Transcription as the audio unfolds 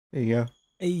There you go.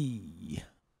 Hey.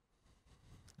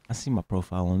 I see my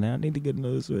profile on there. I need to get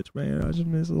another Switch, man. I just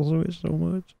miss the Switch so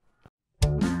much.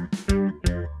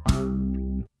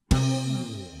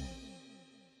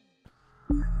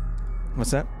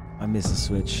 What's that? I miss the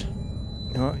Switch.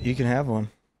 Well, you can have one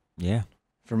Yeah.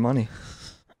 for money.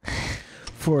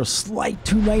 For a slight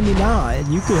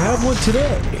 $2.99, you could have one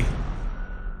today.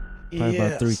 Probably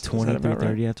about $3.20, Is that about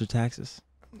 $3.30 right? after taxes.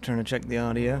 I'm trying to check the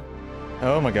audio.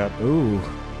 Oh my god. Ooh.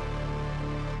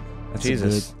 That's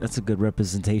Jesus. that's a good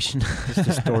representation. Just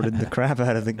distorted the crap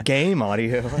out of the game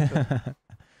audio.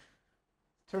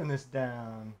 Turn this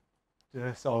down to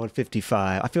a solid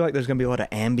 55. I feel like there's going to be a lot of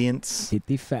ambience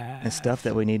 55. and stuff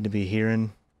that we need to be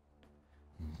hearing.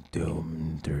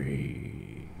 Doom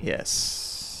 3.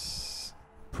 Yes.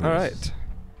 All right.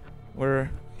 We're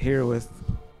here with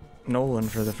Nolan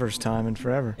for the first time in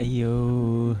forever.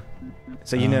 Ayo.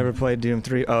 So you never played Doom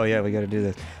 3? Oh yeah, we got to do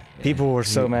this. People were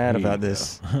so mad about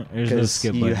this There's no because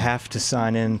skip you button. have to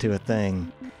sign into a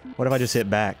thing. What if I just hit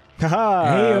back? Haha!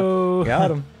 Ayo.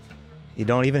 Got him. You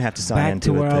don't even have to sign Back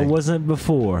into to a where I thing. wasn't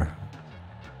before.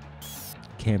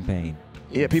 Campaign.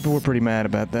 Yeah, people were pretty mad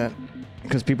about that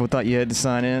because people thought you had to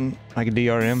sign in like a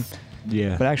DRM.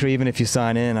 Yeah. But actually, even if you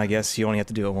sign in, I guess you only have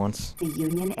to do it once. The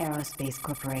Union Aerospace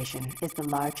Corporation is the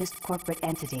largest corporate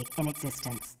entity in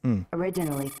existence.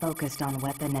 Originally focused on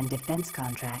weapon and defense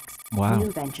contracts, Wow.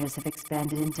 new ventures have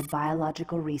expanded into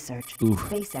biological research, Oof.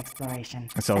 space exploration,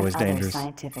 That's always and dangerous. other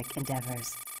scientific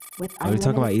endeavors. With Are we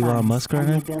talking about unlimited Elon funds Musk right and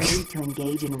the now? ability to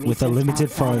engage in With research unlimited outside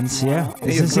of funds, yeah. moral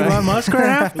Is this Yeah, Elon Musk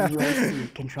right now? The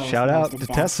UAC controls Shout the out most to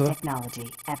advanced Tesla. technology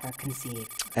ever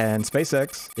conceived. And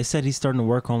SpaceX. They said he's starting to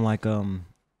work on like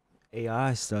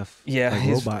AI stuff. Yeah, like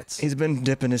robots. He's been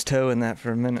dipping his toe in that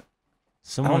for a minute.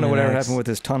 Someone I don't know had whatever asked- happened with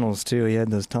his tunnels too. He had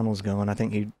those tunnels going. I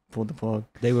think he pulled the plug.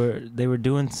 They were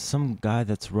doing, some guy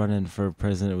that's running for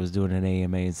president was doing an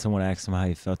AMA, and someone asked him how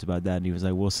he felt about that, and he was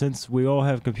like, "Well, since we all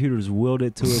have computers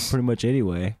wielded to us pretty much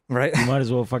anyway, Right? you might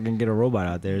as well fucking get a robot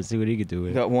out there and see what he could do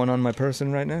with it." Got one on my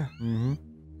person right now. Mm-hmm.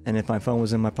 And if my phone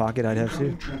was in my pocket, I'd have two.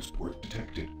 Incoming transport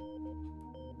detected.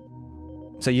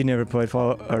 So you never played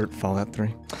Fallout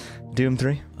 3? Doom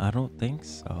 3? I don't think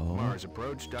so. Mars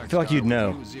approach, I feel like you'd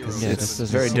know. 'Cause Yeah, it's this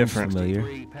very seem different.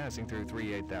 familiar. Passing through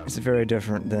 38,000. It's very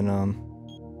different than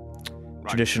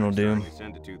traditional Doom.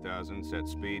 Descend to 2000, set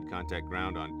speed, contact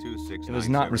ground on 26. It was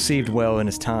not received well in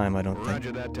its time, I don't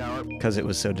Roger think, that tower. because it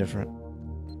was so different.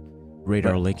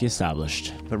 Radar link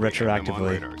established. But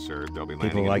retroactively,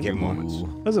 people like it more.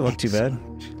 Doesn't look too bad.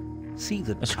 See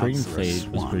the A screen fade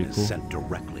was pretty cool. Sent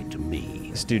directly to me.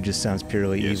 This dude just sounds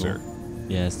purely Yes, evil. sir.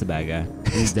 Yeah, it's the bad guy.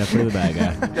 He's definitely the bad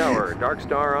guy. Tower, Dark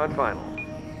Star on final.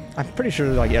 I'm pretty sure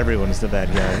like everyone is the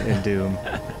bad guy in Doom.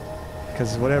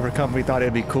 Because whatever company thought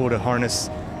it'd be cool to harness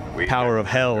power of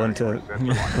hell into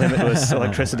limitless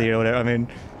electricity or whatever. I mean,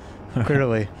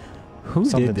 clearly Who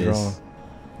something's did this? wrong.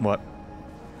 What?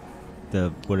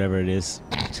 The whatever it is.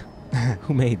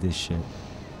 Who made this shit?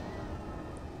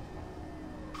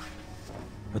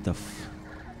 What the f...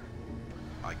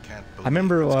 I can't I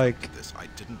remember like this. I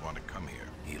didn't want to come here.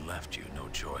 He left you no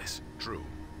choice. True,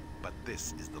 but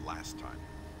this is the last time.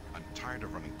 I'm tired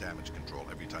of running damage control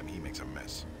every time he makes a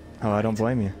mess. oh, I don't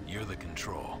blame you. You're the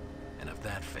control. And if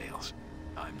that fails,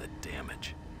 I'm the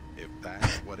damage. If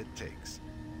that's what it takes.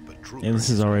 The truth And this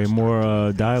is already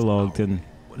more dialogue than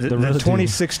The, the the real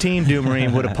 2016 Doom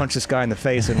Marine would have punched this guy in the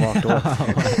face and walked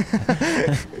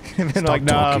away. And been like,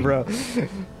 nah, talking. bro.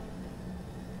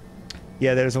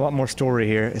 Yeah, there's a lot more story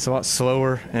here. It's a lot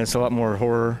slower and it's a lot more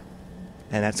horror.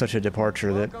 And that's such a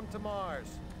departure that Welcome to Mars.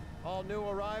 All new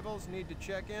arrivals need to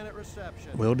check in at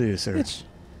reception. will do, sir. Bitch.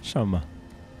 Shama.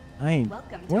 I ain't...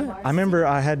 What? I remember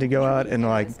I had to go out and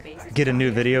like get a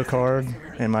new video card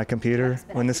in my computer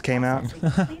when this came out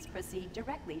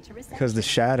because the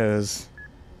shadows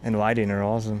and lighting are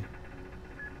awesome.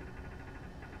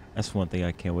 That's one thing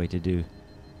I can't wait to do.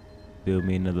 Build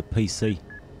me another PC.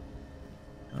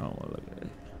 I don't want to look at it.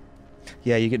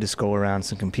 Yeah, you get to scroll around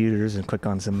some computers and click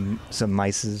on some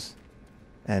mices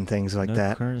and things like No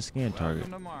that. current scan target.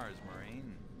 Welcome to Mars,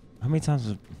 Marine. How many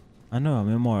times... I know, I'm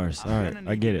in Mars. Alright,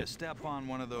 I get it. Step on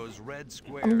one of those red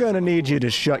squares. I'm gonna need you to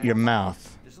shut your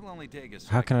mouth. This'll only take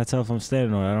a How can I tell if I'm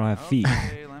standing on it? I don't have feet.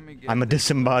 Okay, let me get I'm a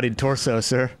disembodied torso,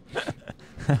 sir.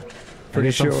 I Pretty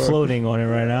guess I'm sure. floating on it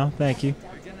right now. Thank you.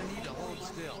 You're gonna need to hold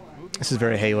still. Move This is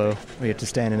very Halo. We have to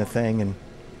stand in a thing and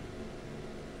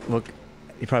look.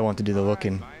 You probably want to do the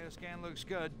looking. Bioscan looks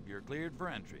good. You're cleared for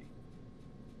entry.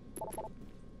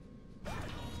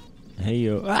 Hey,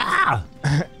 yo. Ah!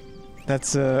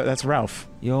 That's Ralph.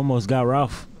 You almost got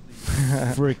Ralph.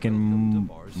 Freaking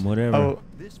Whatever. Oh,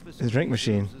 his drink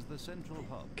machine.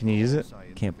 Can you use it?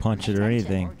 Can't punch it or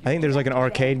anything. I think there's like an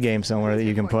arcade game somewhere that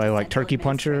you can play, like Turkey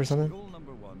Puncher or something.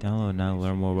 Download now.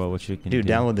 Learn more about what you can Dude,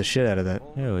 do. download the shit out of that.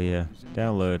 Hell yeah.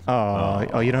 Download.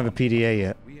 Oh, you don't have a PDA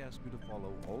yet.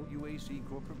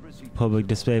 Public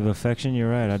display of affection. You're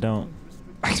right. I don't.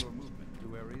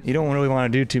 You don't really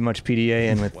want to do too much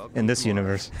PDA in this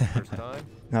universe.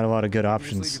 Not a lot of good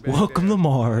options. Welcome to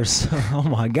Mars. Oh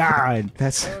my God.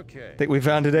 That's. I think we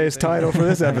found today's title for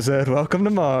this episode. Welcome to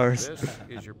Mars. This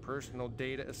is your personal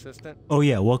data assistant. Oh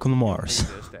yeah. Welcome to Mars.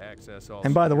 This to access all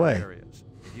And by the secure way, areas.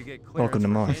 If you get welcome to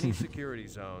clearance Mars. from any security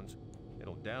zones,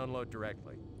 it'll download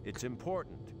directly. It's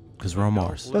important. Because we're on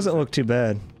Mars. Doesn't look too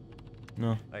bad.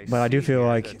 No. But I do see feel here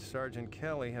like- that Sergeant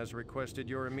Kelly has requested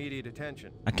your immediate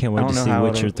attention. I can't I wait don't to know see how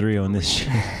Witcher it'll- 3 on this shit.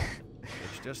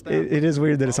 It's just that It is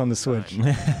weird that it's on the all the Switch.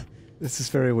 time. This is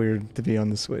very weird to be on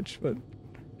the Switch, but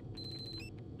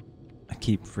I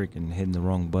keep freaking hitting the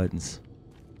wrong buttons.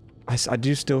 I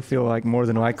do still feel like more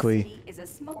than likely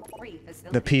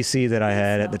the PC that I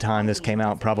had at the time this came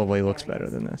out probably looks better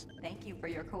than this. Thank you for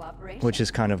your cooperation. Which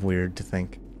is kind of weird to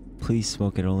think. Please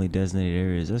smoke in only designated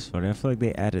areas. That's funny. I feel like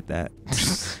they added that.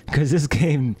 Because this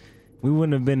game, we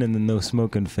wouldn't have been in the no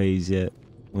smoking phase yet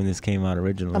when this came out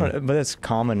originally. I don't know, but it's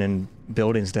common in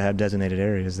buildings to have designated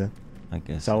areas, though. I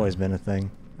guess. It's always been a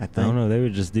thing, I I think. don't know. They were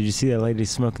just. Did you see that lady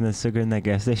smoking that cigarette in that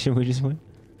gas station we just went?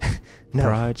 No.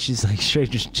 Pride. She's like straight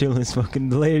just chilling, smoking.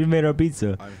 The lady who made our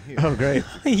pizza. I'm here. Oh, great.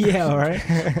 Yeah, all right.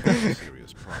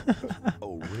 Serious problem.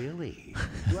 Oh, really?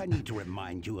 Do I need to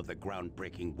remind you of the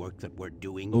groundbreaking work that we're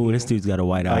doing Oh, here? this dude's got a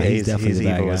white Oh, eye. yeah, He's definitely he's the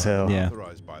bad evil guy. as hell. Yeah.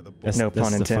 Authorized by the board. That's- No that's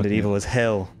pun the intended, fucking- evil as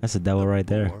hell. That's a devil right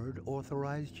there. Board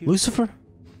authorized you? Lucifer?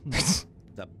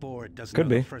 The board doesn't Could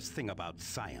know be. the first thing about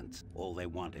science. All they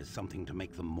want is something to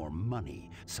make them more money,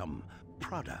 some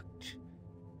product.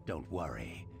 Don't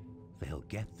worry, they'll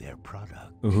get their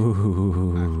product.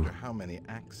 Ooh. After how many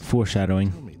accidents?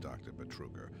 Foreshadowing. Tell me, Dr.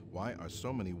 Betruger, why are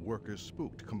so many workers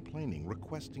spooked, complaining,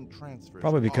 requesting transfers?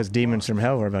 Probably because off demons from Mars?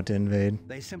 hell are about to invade.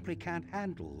 They simply can't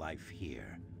handle life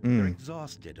here. Mm. They're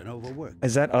exhausted and overworked.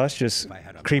 Is that us just If I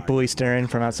had a creepily large staring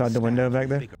from outside the window back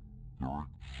there?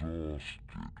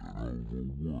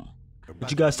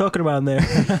 What you guys talking about in there?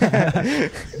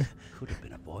 Could have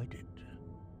been avoided.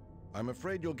 I'm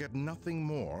afraid you'll get nothing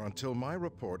more until my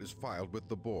report is filed with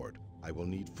the board. I will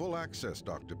need full access,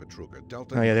 Dr. Betruger.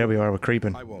 Delta. Oh yeah, there we are. We're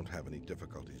creeping. I won't have any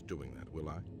difficulties doing that, will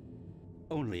I?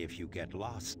 Only if you get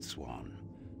lost, Swan.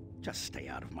 Just stay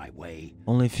out of my way.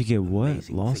 Only if you get what?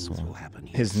 Amazing Lost things will Swan. happen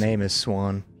here His soon. name is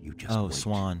Swan. You just Oh, wait.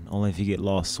 Swan. Only if you get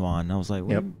lost, Swan. I was like,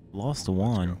 what? Yep. Lost a Let's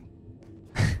wand.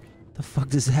 go. The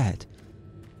fuck is that?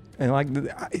 And like,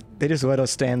 they just let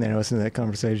us stand there and listen to that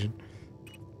conversation.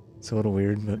 It's a little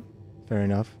weird, but fair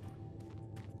enough.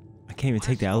 I can't even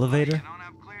take the elevator?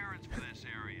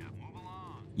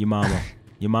 Your mama.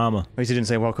 Your mama. At least he didn't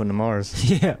say welcome to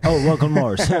Mars. Yeah. Oh, welcome to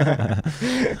Mars.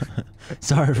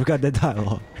 Sorry, I forgot that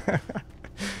dialogue. I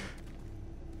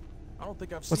don't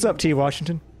think I've What's seen up, T.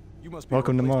 Washington? You must be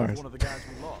Welcome to replacement Mars. One of the guys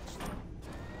we lost.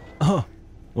 Oh,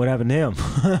 what happened to him?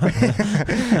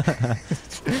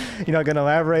 You're not gonna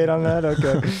elaborate on that?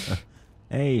 Okay.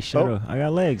 Hey, shut Oh. up. I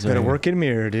got legs. Better right here. work in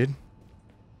mirror, dude.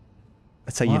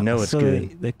 That's how you What? know it's So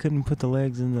good. They couldn't put the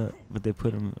legs in the, but they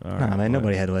put them. Nah, man,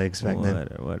 nobody had legs back then.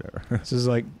 Whatever. This is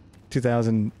like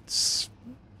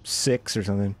 2006 or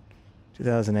something.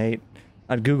 2008.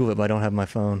 I'd Google it, but I don't have my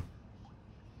phone.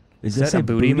 Is that a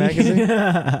booty magazine?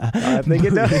 I think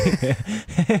it does.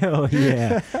 Hell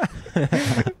yeah.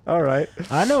 All right.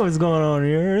 I know what's going on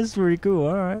here. It's pretty cool.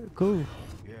 All right, cool.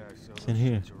 Yeah, so It's in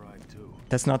here.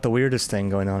 That's not the weirdest thing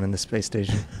going on in the space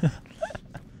station.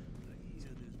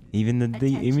 Even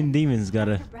even demons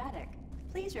gotta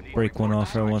break one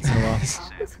off every once in a while.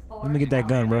 Let me get that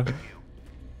gun, bro.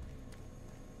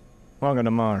 Welcome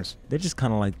to Mars. They just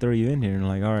kind of like throw you in here and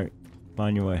like, all right,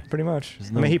 find your way. Pretty much.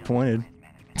 There's I mean, no- he pointed.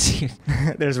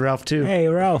 There's Ralph too. Hey,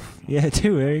 Ralph. Yeah,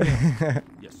 too. There you go.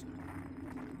 Yes, sir.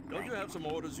 Don't you have some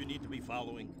orders you need to be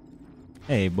following?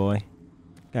 Hey, boy.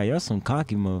 God, y'all some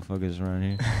cocky motherfuckers around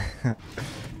here.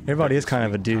 Everybody is kind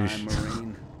of a douche.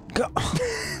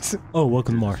 Oh,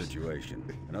 welcome to Mars. Situation.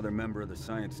 Another member of the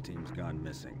science team's gone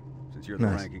missing. Since you're the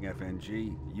Nice. ranking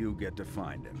FNG, you get to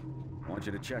find him. I want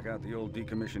you to check out the old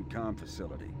decommissioned comm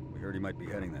facility. We heard he might be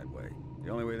heading that way. The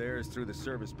only way there is through the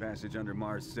service passage under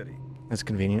Mars City. That's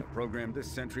convenient. Programmed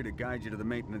this sentry to guide you to the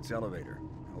maintenance elevator.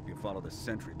 I hope you follow the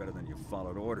sentry better than you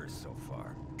followed orders so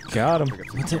far. Got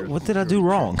him. What did I do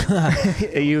wrong?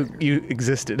 you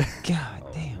existed. God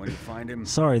damn. When you find him,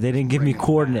 Sorry, they didn't give me bring him back.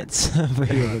 coordinates for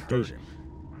Do your not hurt location. him.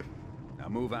 Now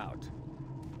move out.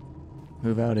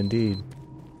 Move out indeed.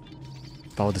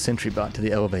 Follow the sentry bot to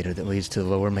the elevator that leads to the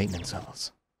lower maintenance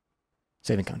halls.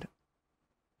 Saving content.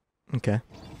 Okay.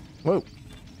 Whoa.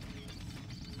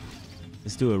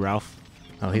 Let's do it, Ralph.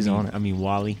 Oh, he's on it. I mean,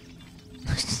 Wally.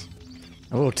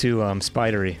 A little too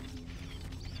spidery.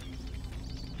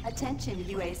 Attention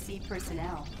UAC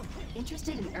personnel.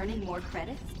 Interested in earning more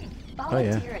credits? Oh,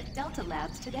 yeah. Volunteer at Delta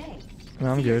Labs today.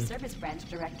 No, I'm See your good. service branch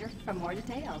director for more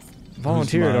details.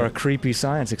 Volunteer at our creepy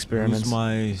science experiments. Who's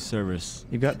my service?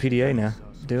 You've got PDA now.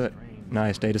 Do it.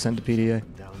 Nice. Data sent to PDA.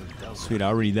 Sweet,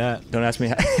 I'll read that. Don't ask me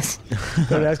how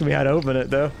don't ask me how to open it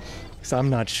though, because I'm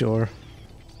not sure.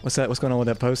 What's that? What's going on with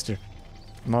that poster?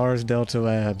 Mars Delta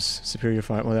Labs, Superior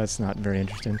Fire. Well, that's not very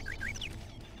interesting.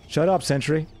 Shut up,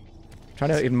 Sentry.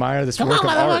 Trying to admire this work of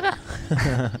art.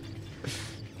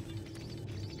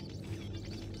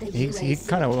 he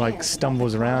kind of like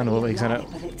stumbles around a little. He's kind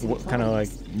of like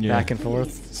back and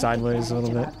forth, sideways a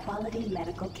little bit. Quality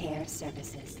medical care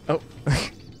services. Oh,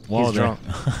 he's drunk.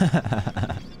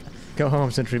 Go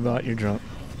home, Sentry Bot. You're drunk.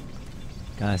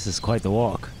 Guys, this is quite the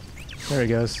walk. There he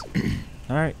goes.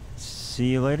 All right. See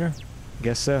you later.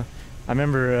 Guess so. I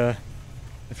remember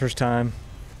the first time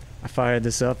I fired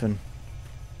this up and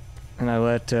I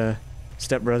let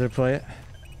stepbrother play it,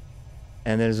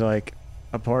 and there's like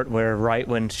a part where right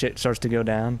when shit starts to go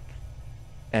down,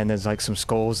 and there's like some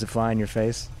skulls that fly in your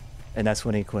face, and that's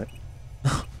when he quit.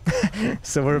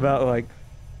 So we're about like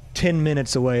 10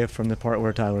 minutes away from the part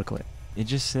where Tyler quit. It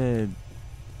just said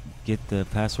get the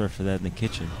password for that in the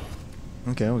kitchen.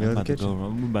 Okay, we'll go to the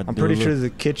kitchen. I'm pretty sure the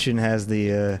kitchen has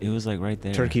the it was like right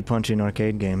there. turkey punching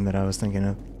arcade game that I was thinking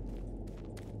of.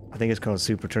 I think it's called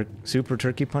Super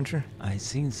Turkey Puncher. I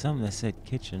seen something that said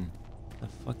kitchen. The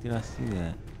fuck did I see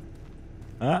that?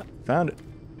 Ah, found it.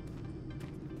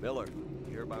 Miller,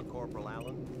 you hear about Corporal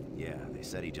Allen? Yeah, they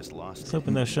said he just lost let's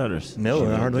open those shutters.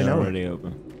 Miller, I hardly know. Already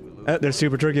open. There's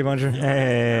Super Turkey Puncher.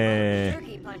 Hey.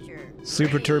 Turkey puncher.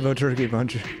 Super Turbo Turkey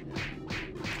Puncher.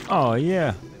 Oh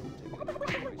yeah.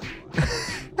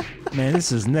 Man,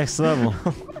 this is next level.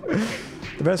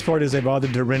 The best part is they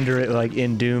bothered to render it like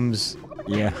in Doom's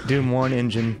Doom 1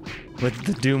 engine with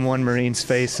the Doom 1 Marine's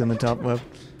face in the top left.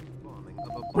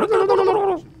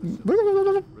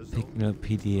 Picking up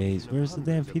PDAs. Where's the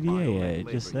damn PDA at? It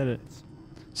just said it.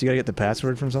 So you gotta get the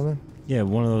password from something? Yeah,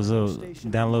 one of those little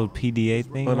download PDA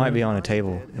things. Well, it might be on a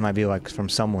table. It might be like from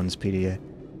someone's PDA.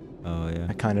 Oh yeah.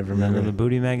 I kind of remember. The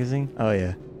Booty magazine? Oh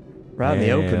yeah. Right in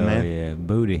the open, man. Oh yeah,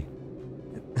 booty.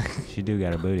 She do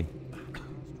got a booty.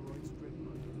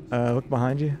 Look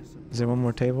behind you. Is there one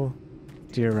more table?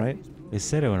 To your right? It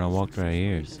said it when I walked right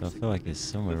here, so I feel like it's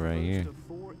somewhere right here.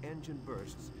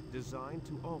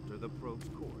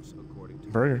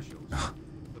 Burger.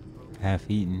 Half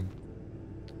eaten.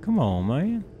 Come on,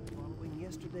 man.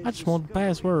 I just want the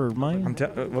password, man.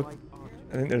 Look,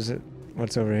 I think there's a.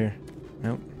 What's over here?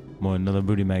 Nope. More another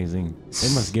booty magazine.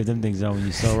 They must give them things out when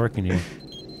you start working here.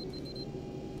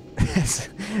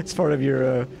 It's part of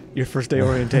your first day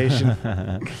orientation.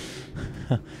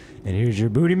 And here's your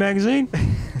booty magazine.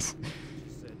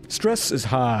 Stress is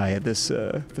high at this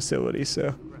facility,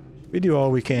 so we do all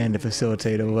we can to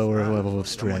facilitate a lower level of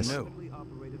stress.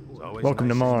 Welcome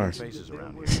to Mars.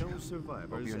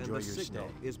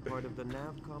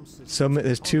 So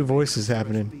there's two voices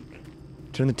happening.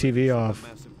 Turn the TV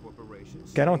off.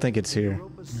 I don't think it's here.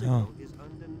 No,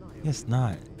 it's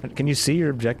not. Can you see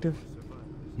your objective?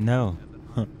 No.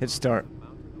 Hit start.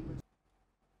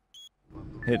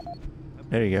 Hit.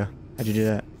 There you go. How'd you do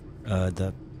that?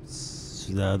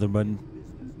 The other button.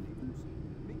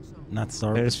 Not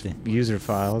start. There's user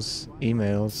files,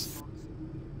 emails.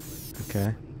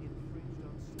 Okay.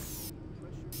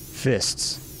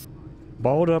 Fists.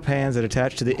 Balled up hands that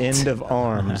attach to the end of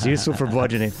arms. Useful for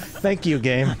bludgeoning. Thank you,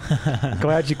 game.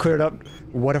 Glad you cleared up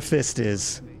what a fist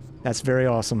is. That's very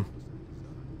awesome.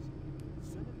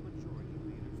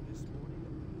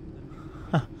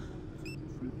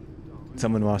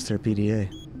 Someone lost their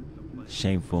PDA.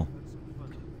 Shameful.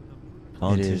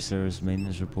 Volunteer service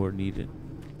maintenance report needed.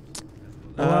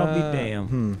 Oh, I'll be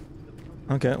damned.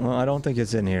 Okay, well, I don't think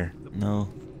it's in here. No.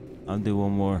 I'll do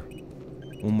one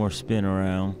more spin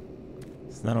around.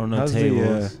 It's not on no How's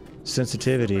tables. the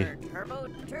sensitivity?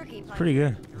 Pretty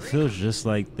good. It feels just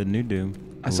like the new Doom.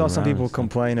 I saw some people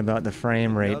complain about the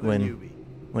frame rate when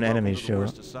enemies show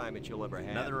up.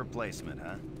 Another replacement,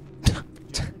 huh?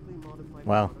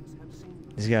 Wow.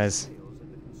 These guys,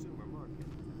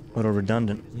 a little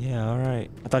redundant. Yeah,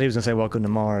 alright. I thought he was going to say welcome to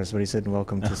Mars, but he said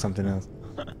welcome to something else.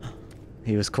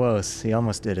 He was close. He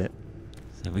almost did it.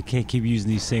 So we can't keep using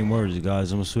these same words,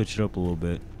 guys. I'm going to switch it up a little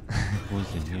bit.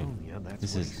 What's in here?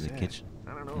 This is the kitchen.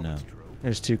 No.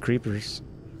 There's two creepers.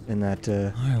 in that.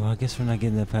 Alright, well, I guess we're not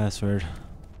getting that password.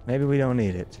 Maybe we don't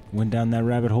need it. Went down that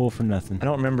rabbit hole for nothing. I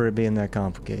don't remember it being that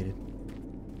complicated.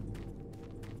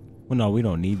 Well, no, we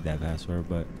don't need that password,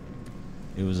 but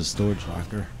it was a storage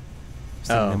locker.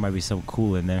 So there might be something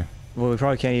cool in there. Well, we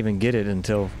probably can't even get it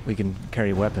until we can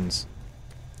carry weapons.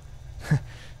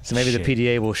 So maybe the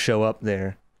PDA will show up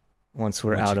there once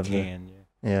we're out of the...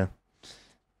 Yeah.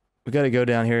 We got to go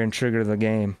down here and trigger the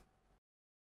game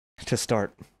to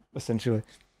start, essentially.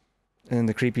 And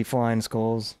the creepy flying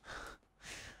skulls.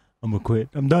 I'm gonna quit.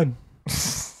 I'm done.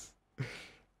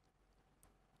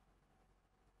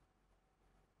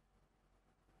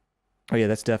 Oh yeah,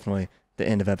 that's definitely the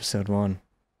end of episode 1.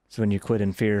 So when you quit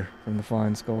in fear from the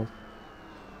flying skulls.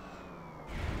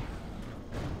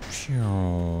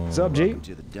 What's up, G? Welcome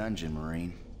to the dungeon,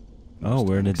 Marine. Oh,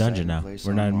 we're in the dungeon now.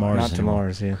 We're not in Mars Not to anymore.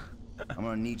 Mars, yeah. I'm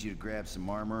gonna need you to grab some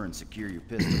armor and secure your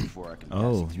pistol before I can pass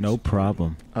Oh, you through no security.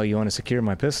 problem. Oh, you want to secure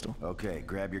my pistol? Okay,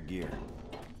 grab your gear.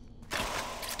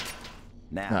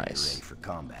 Now Nice. you're ready for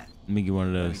combat. Let me get one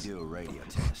of Let those. me do a radio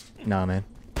test. Nah, man.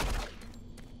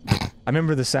 I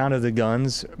remember the sound of the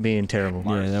guns being terrible.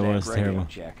 Yeah, that was Radio terrible.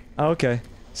 check. Oh, okay.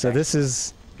 So this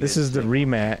is the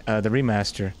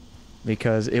remaster,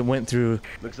 because it went through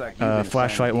Looks like you've been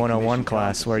Flashlight assigned 101 decommissioned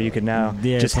class where you can now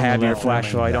Yeah, just it's on the have your left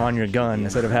flashlight on your gun Yeah,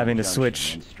 instead of having to junction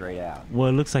switch. and straight out. Well,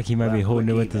 it looks like he might be Left holding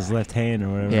it click with his evac. left hand or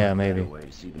whatever. Yeah, maybe. Better way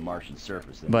to see the Martian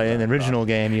surface than But in the flying original across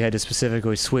game, you had to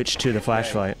specifically switch to the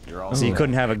flashlight, You're all so you set.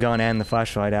 couldn't have a gun and the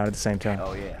flashlight out at the same time.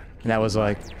 Oh yeah. And that was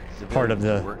like part of Civilians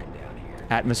the are working down here.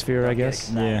 atmosphere, I Don't get guess.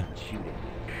 excited Yeah. and shoot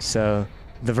it. So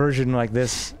the version like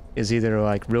this is either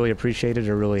like really appreciated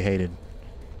or really hated.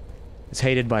 It's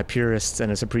hated by purists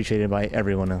and it's appreciated by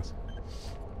everyone else.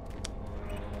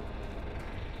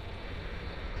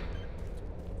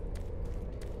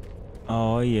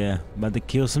 Oh, yeah. About to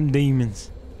kill some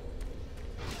demons.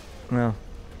 Well,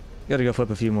 gotta go flip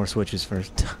a few more switches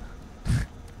first.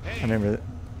 I remember that.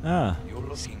 Ah, You're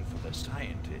looking for the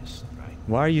scientist, right?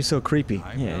 Why are you so creepy?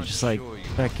 yeah, just like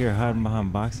back here hiding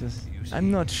behind boxes.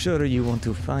 I'm not sure you want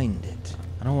to find it.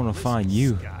 I don't want to find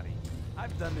you. Scotty,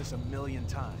 I've done this a million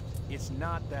times. It's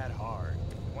not that hard.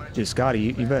 Dude, Scotty,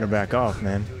 you better back off,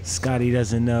 man. Scotty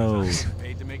doesn't know.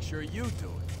 Paid to make sure you do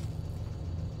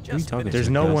it. Who you talking There's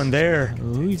to, no Gus? one there.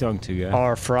 Who you talking to, guy?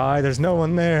 R. Fry, there's no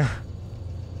one there.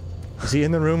 Is he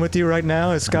in the room with you right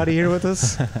now? Is Scotty here with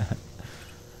us?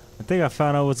 I think I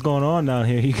found out what's going on down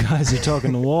here. You guys are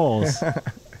talking to walls.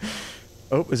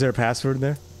 Oh, is there a password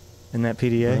there? In that They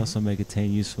PDA? also may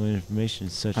contain useful information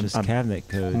such as I'm cabinet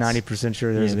codes. 90%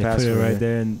 sure there's yeah, a they password. put it right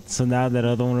there, and so now that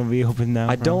other one will be open now.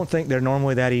 I don't think they're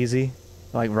normally that easy,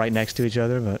 like right next to each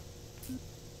other, but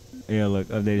Yeah, look,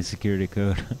 updated security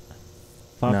code.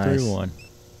 531.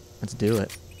 let's do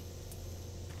it.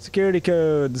 Security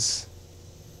codes.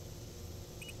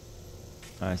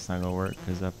 Oh, it's not gonna work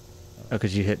because I. Oh,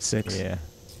 because you hit 6? Yeah.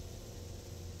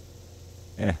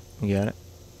 Yeah. You got it?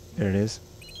 There it is.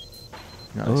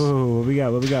 Nice. Oh, what we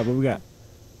got? What we got? What we got?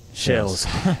 Shells.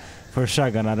 For a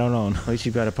shotgun, I don't own. At least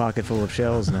you've got a pocket full of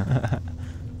shells now.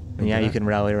 And yeah, you can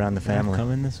rally around the family.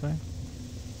 Coming this way?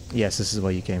 Yes, this is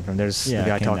where you came from. There's Yeah, the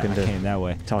guy I came talking that, to... I came that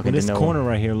way. talking But to this no corner one.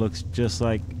 right here looks just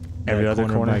like Every that other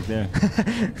corner back there.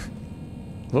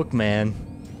 Look, man.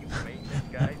 Maintenance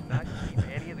guys not keep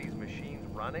any of these machines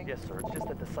running? Yes, sir. It's just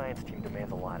that the science team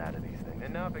demands a lot out of these things.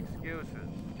 Enough excuses.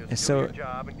 Just do So, your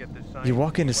job and get the science you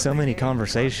walk team into what so they many need. You're not doing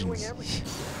conversations.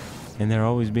 everything. And they're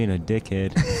always being a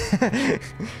dickhead.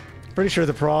 Pretty sure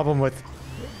the problem with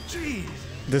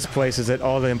this place is that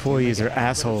all the employees are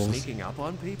assholes. Sneaking up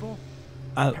on people?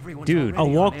 Dude, I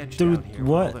walked through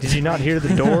what? did you not hear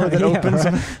the door that Yeah, opens?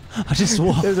 right. I just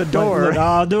walked. There's a door. Look,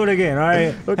 I'll do it again. All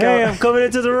right. Look Hey, out. I'm coming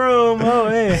into the room. Oh,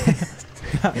 hey.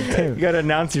 God damn. You gotta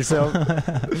announce yourself.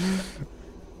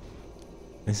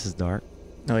 This is dark.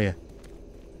 Oh yeah.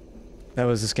 That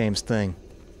was this game's thing.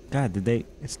 God, did they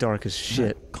It's dark as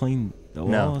shit. clean the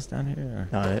No. walls down here?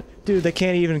 Not it. Dude, they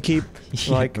can't even keep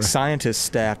Yeah, like bro. scientists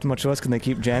staffed, much less can they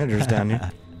keep janitors down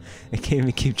here. They can't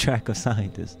even keep track of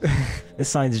scientists. This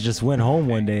scientist just went home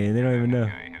one day and they don't even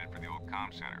know.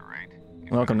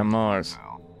 Welcome to Mars.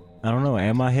 I don't know.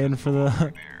 Am I heading for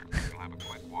the?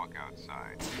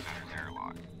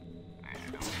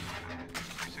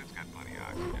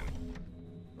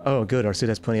 Oh, good. Our suit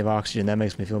has plenty of oxygen. That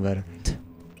makes me feel better.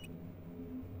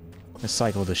 I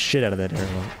cycled the shit out of that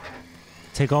airlock.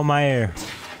 Take all my air.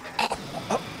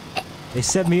 They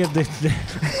set me up. They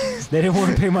didn't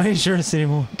want to pay my insurance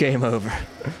anymore. Game over.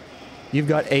 You've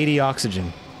got 80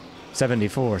 oxygen.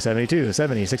 74, 72,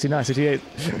 70, 69, 68.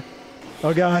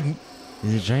 Oh god.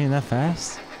 Is it draining that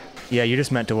fast? Yeah, you're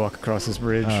just meant to walk across this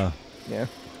bridge. Oh. Yeah.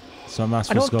 So I'm not I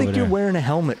supposed don't to go over think you're there. wearing a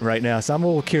helmet right now, so I'm a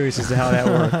little curious as to how that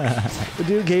worked. The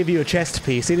dude gave you a chest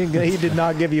piece. He did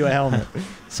not give you a helmet.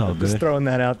 It's all I'm good. just throwing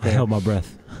that out I there. held my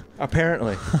breath.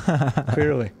 Apparently.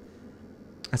 Clearly.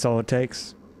 That's all it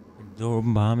takes. Door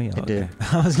open behind me? It did.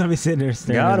 I was going to be sitting there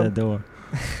staring Got at him. that door.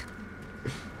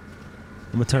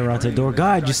 I'm going to turn around to the door.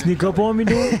 God, you sneak up on me,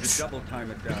 dude?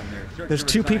 There's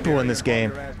two people in this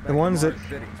game. The ones that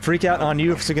freak out on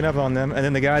you for sticking up on them, and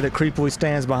then the guy that creepily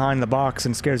stands behind the box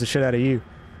and scares the shit out of you.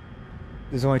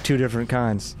 There's only two different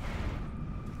kinds.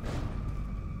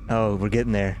 Oh, we're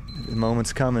getting there. The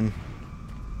moment's coming.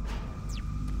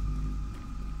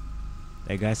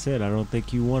 Like I said, I don't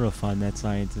think you want to find that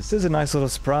scientist. This is a nice little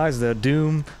surprise, though.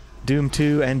 Doom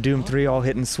 2, and Doom 3 all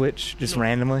hitting switch just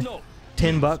randomly.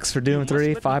 $10 for Doom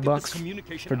 3,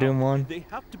 $5 for Doom 1.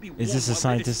 Is this a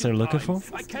scientist they're looking for?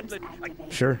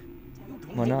 Sure.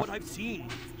 Why not?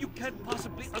 You can't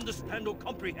possibly understand or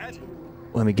comprehend.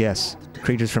 Let me guess.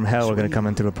 Creatures from hell are going to come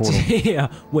in through a portal. Yeah,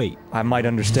 wait. I might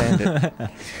understand it.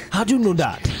 How do you know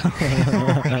that?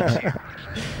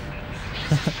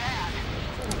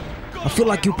 I feel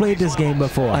like you played this game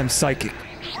before. I'm psychic.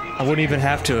 I wouldn't even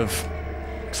have to have,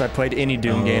 because I played any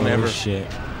Doom game ever. Oh shit.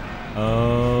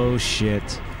 Oh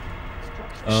shit.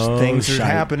 Oh, Things are shite.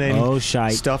 happening. Oh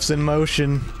shite. Stuff's in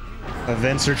motion.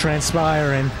 Events are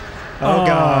transpiring. Oh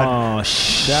god. Oh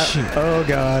shit. Oh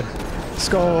god.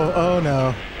 Skull. Oh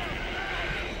no.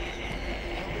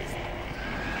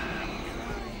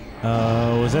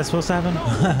 Was that supposed to happen?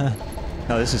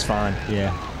 No, this is fine.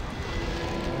 Yeah.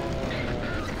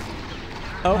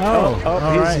 Oh,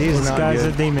 alright. he's This not guy's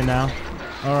good. a demon now.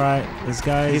 Alright, this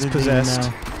guy is He's a possessed.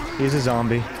 demon now. He's a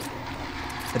zombie.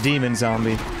 A demon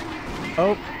zombie.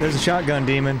 Oh, there's a shotgun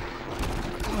demon.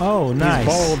 Oh, nice.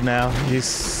 He's bald now. He's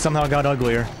somehow got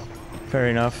uglier. Fair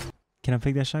enough. Can I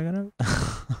pick that shotgun up?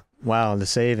 Wow, the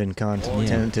saving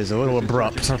content is a little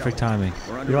abrupt. Perfect timing.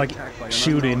 You're like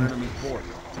shooting,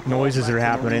 noises are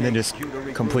happening, and just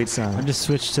complete I silence. just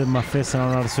switched to my fist. I don't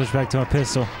know how to switch back to my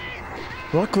pistol.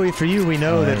 Luckily for you, we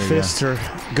know that there we go. fists are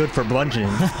good for bludgeoning.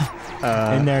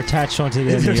 And they're attached onto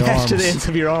the end They're of your attached to the arms. ends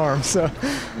of your arms, so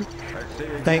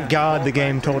thank God the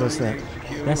game told us that.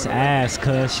 That's ass,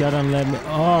 cuz. Y'all done let me.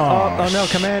 Oh no,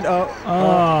 command.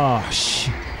 Oh,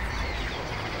 shit.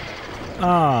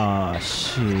 Oh,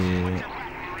 shit.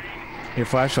 Your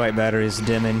flashlight battery is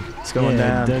dimming. It's going Yeah,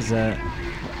 down. it does that.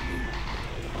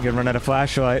 You're gonna run out of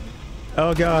flashlight.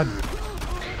 Oh God.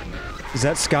 Is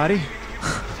that Scotty?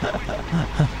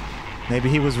 Maybe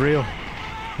he was real.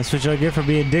 That's what y'all get for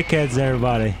being dickheads,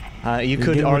 everybody. You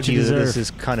could get what you argue that this deserve.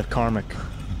 is kind of karmic.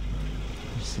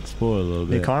 Just explore a little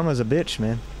The bit. karma's a bitch,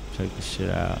 man. Check this shit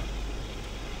out.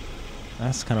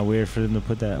 That's kind of weird for them to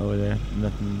put that over there.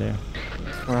 Nothing there.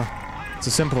 Well, it's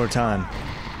a simpler time.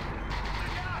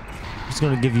 It's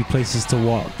gonna give you places to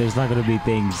walk. There's not gonna be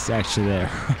things actually there.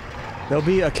 There'll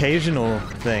be occasional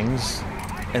things,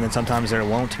 and then sometimes there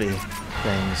won't be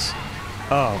things.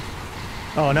 Oh.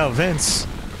 Oh no, Vince.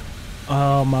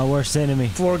 Oh, my worst enemy.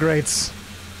 Floor grates.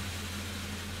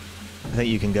 I think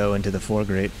you can go into the floor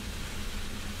grate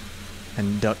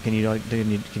and duck. Can you duck? Can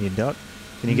you duck?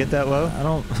 Can you get that low? I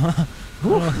don't.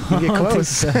 You get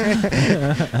close.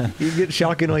 You get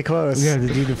shockingly close. We have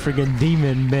to do the friggin'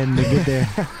 demon bend to get there.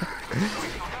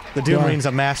 The Doom Marine's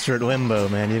a master at limbo,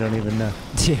 man. You don't even know.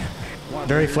 Yeah.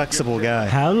 Very flexible guy.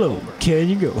 How low can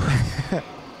you go?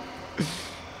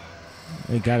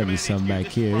 There gotta be something back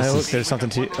here. Hey, This look, is there's something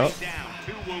to. Oh,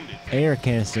 air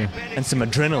canister. and some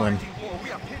adrenaline.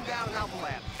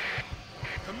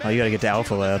 Oh, you gotta get to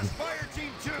Alpha Lab.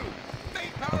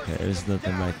 Okay, there's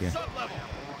nothing back there.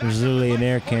 There's literally an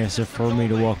air canister for me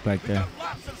to walk back there.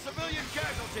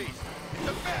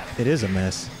 It is a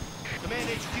mess.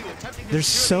 There's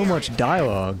so much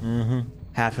dialogue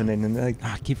happening, and like,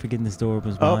 I keep forgetting this door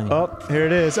opens behind you. oh, here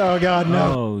it is. Oh God,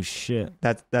 no. Oh shit.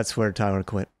 That's where Tyler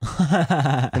quit,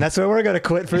 and that's where we're gonna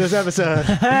quit for this episode.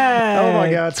 Hey, Oh my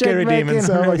God, check scary back demons.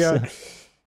 in on Oh my this. God.